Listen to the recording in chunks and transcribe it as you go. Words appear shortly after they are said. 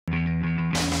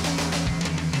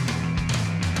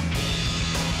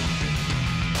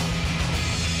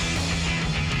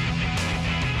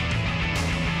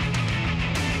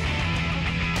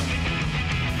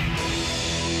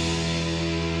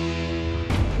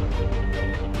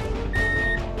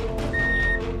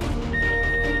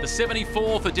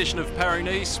74th edition of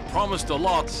Paris-Nice promised a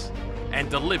lot and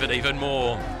delivered even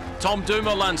more. Tom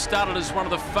Dumoulin started as one of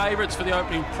the favourites for the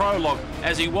opening prologue,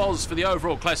 as he was for the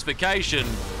overall classification.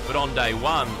 But on day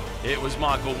one, it was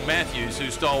Michael Matthews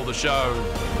who stole the show.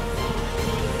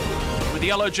 With the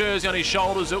yellow jersey on his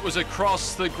shoulders, it was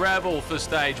across the gravel for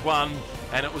stage one,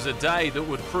 and it was a day that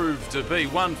would prove to be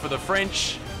one for the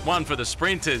French, one for the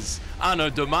sprinters. Arnaud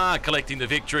Démare collecting the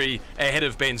victory ahead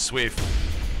of Ben Swift.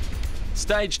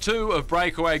 Stage two of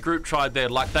Breakaway Group tried their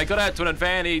luck. They got out to an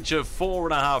advantage of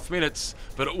 4.5 minutes,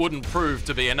 but it wouldn't prove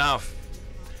to be enough.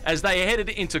 As they headed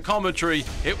into commentary,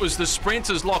 it was the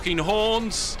sprinters locking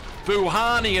horns,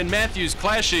 Bouhanni and Matthews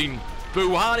clashing.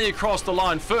 Bouhanni across the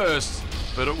line first,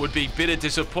 but it would be bitter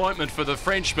disappointment for the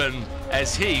Frenchman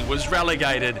as he was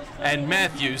relegated and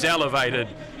Matthews elevated.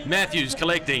 Matthews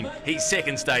collecting his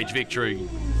second stage victory.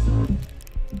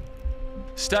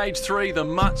 Stage three, the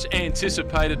much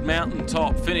anticipated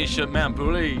mountaintop finish at Mount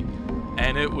Bouilly,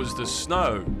 and it was the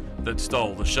snow that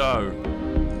stole the show.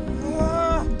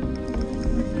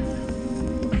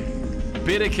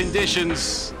 Bitter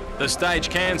conditions, the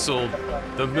stage cancelled,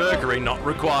 the mercury not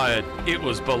required, it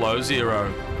was below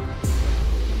zero.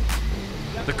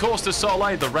 The Course du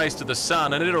Soleil, the race to the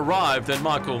sun, and it arrived and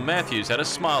Michael Matthews had a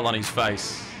smile on his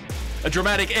face. A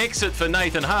dramatic exit for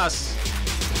Nathan Haas.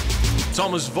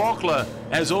 Thomas Voeckler,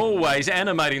 as always,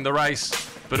 animating the race,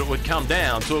 but it would come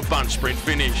down to a bunch sprint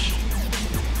finish.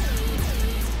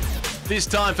 This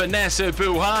time for Nacer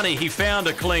Bouhanni, he found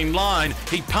a clean line,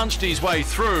 he punched his way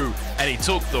through, and he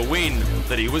took the win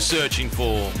that he was searching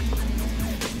for.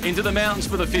 Into the mountains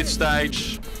for the fifth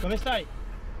stage. Come stai?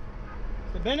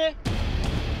 Stai bene?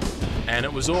 And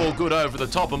it was all good over the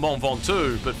top of Mont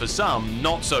Ventoux, but for some,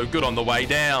 not so good on the way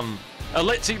down.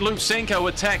 Alexei Lutsenko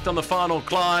attacked on the final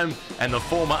climb, and the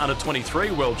former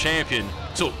under-23 world champion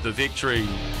took the victory.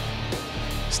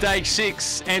 Stage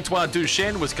 6, Antoine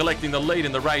Duchesne was collecting the lead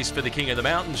in the race for the King of the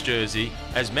Mountains jersey,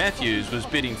 as Matthews was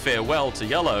bidding farewell to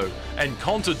yellow, and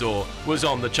Contador was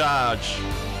on the charge.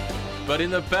 But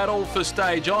in the battle for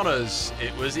stage honours,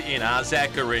 it was Inar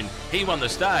Zakarin. He won the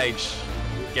stage,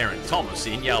 Geraint Thomas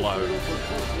in yellow.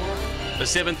 The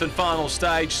seventh and final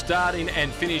stage, starting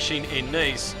and finishing in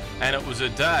Nice, and it was a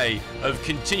day of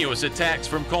continuous attacks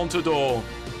from Contador.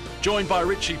 Joined by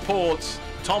Richie Porte,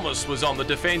 Thomas was on the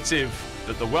defensive,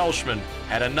 but the Welshman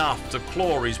had enough to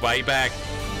claw his way back.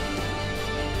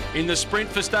 In the sprint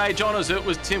for stage honours, it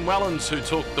was Tim Wellens who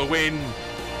took the win,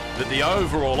 but the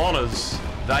overall honours,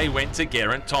 they went to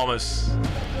Geraint Thomas,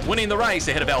 winning the race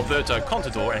ahead of Alberto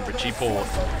Contador and Richie Porte.